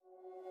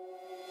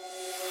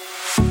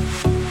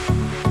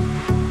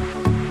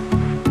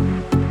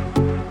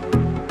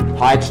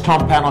Hi, it's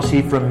Tom Panos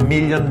here from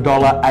Million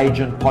Dollar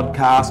Agent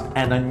Podcast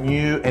and a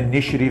new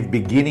initiative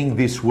beginning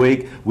this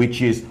week,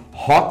 which is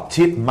Hot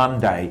Tip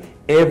Monday.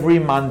 Every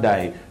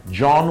Monday,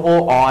 John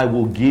or I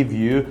will give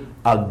you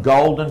a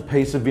golden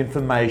piece of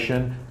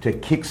information to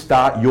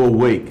kickstart your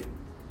week.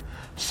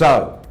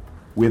 So,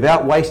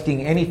 without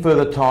wasting any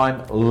further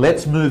time,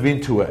 let's move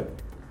into it.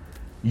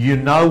 You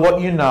know what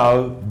you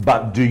know,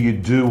 but do you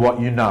do what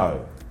you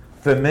know?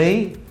 For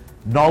me,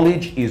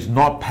 knowledge is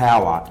not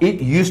power.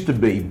 It used to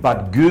be,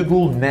 but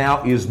Google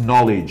now is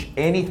knowledge.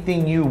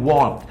 Anything you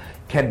want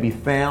can be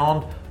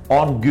found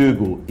on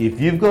Google. If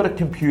you've got a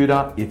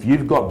computer, if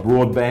you've got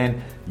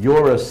broadband,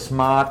 you're as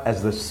smart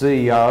as the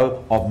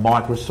CEO of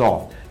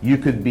Microsoft. You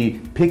could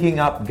be picking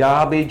up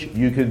garbage,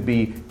 you could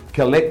be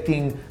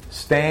collecting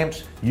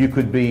stamps, you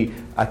could be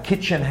a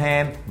kitchen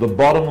hand. The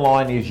bottom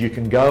line is you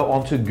can go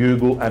onto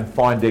Google and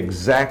find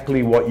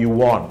exactly what you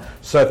want.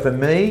 So for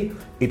me,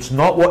 it's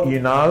not what you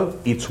know,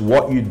 it's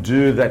what you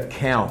do that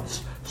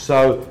counts.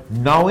 So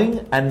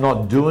knowing and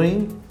not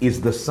doing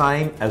is the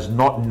same as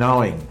not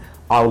knowing.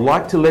 I would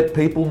like to let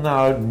people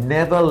know,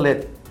 never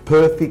let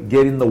perfect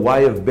get in the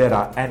way of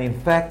better. And in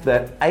fact,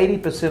 that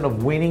 80%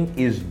 of winning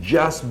is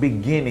just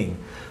beginning.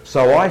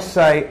 So I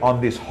say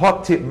on this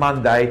Hot Tip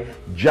Monday,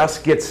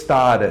 just get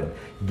started,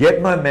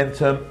 get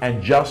momentum,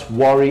 and just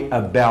worry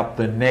about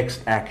the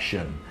next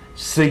action.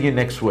 See you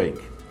next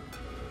week.